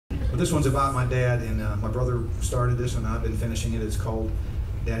This one's about my dad, and my brother started this one. I've been finishing it. It's called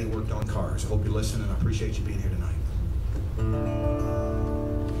Daddy Worked on Cars. I hope you listen, and I appreciate you being here tonight.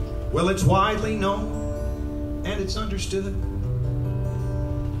 Well, it's widely known, and it's understood.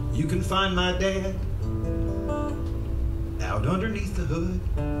 You can find my dad out underneath the hood.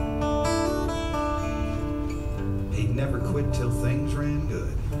 He'd never quit till things ran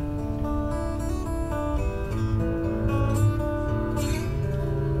good.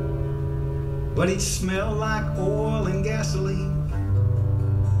 But he'd smell like oil and gasoline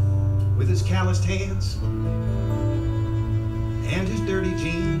with his calloused hands and his dirty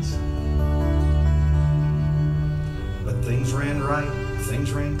jeans. But things ran right,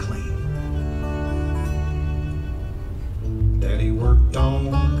 things ran clean. Daddy worked on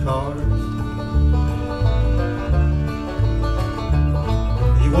cars.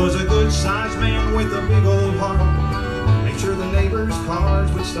 He was a good-sized man with a big old heart. Made sure the neighbors'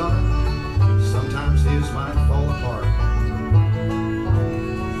 cars would start. Sometimes his might fall apart.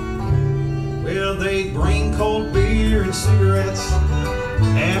 Well, they'd bring cold beer and cigarettes.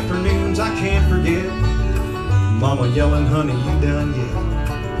 Afternoons I can't forget. Mama yelling, honey, you done yet?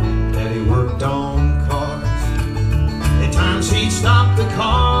 Daddy worked on cars. At times he'd stop the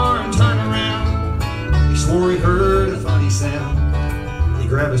car and turn around. He swore he heard a funny sound. He'd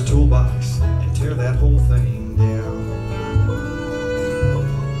grab his toolbox and tear that whole thing down.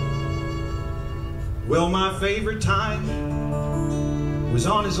 Well, my favorite time was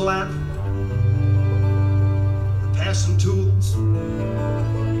on his lap. I passed some tools.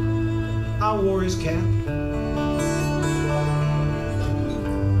 I wore his cap.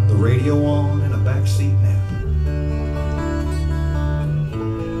 The radio on and a backseat nap.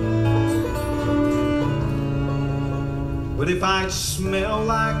 But if I'd smell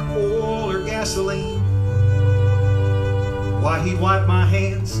like oil or gasoline, why, he'd wipe my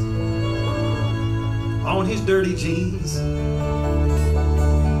hands on his dirty jeans.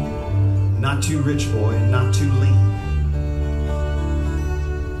 Not too rich, boy, not too lean.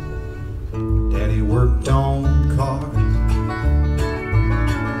 Daddy worked on cars.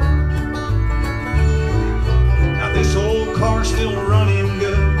 Now this old car's still running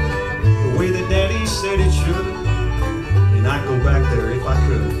good, the way that Daddy said it should, and I'd go back there if I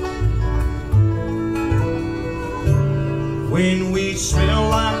could. When we smell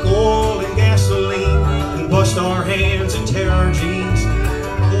like oil and gasoline, bust our hands and tear our jeans.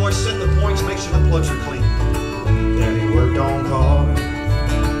 Boy, set the points, make sure the plugs are clean. Daddy worked on cars.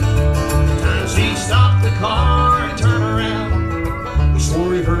 Times he'd stop the car and turn around. He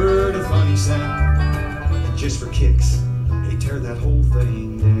swore he heard a funny sound. And just for kicks, he'd tear that whole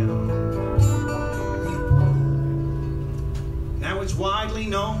thing down. Now it's widely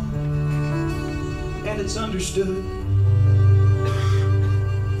known and it's understood.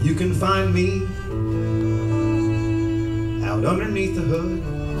 You can find me out underneath the hood.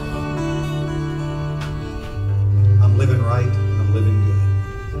 I'm living right, I'm living good.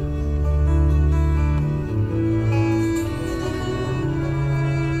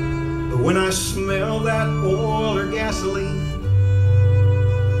 But when I smell that oil or gasoline,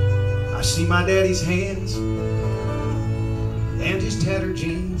 I see my daddy's hands and his tattered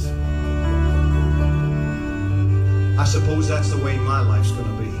jeans. I suppose that's the way my life's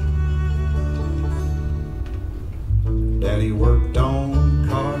gonna be. Daddy worked on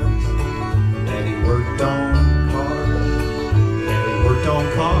cars. Daddy worked on cars. Daddy worked on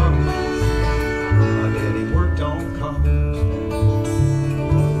cars. My daddy worked on cars.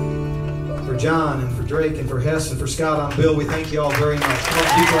 For John and for Drake and for Hess and for Scott, I'm Bill. We thank you all very much. Come on,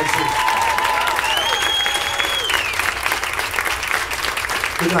 keep right here.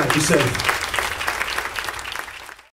 Good night. Be safe.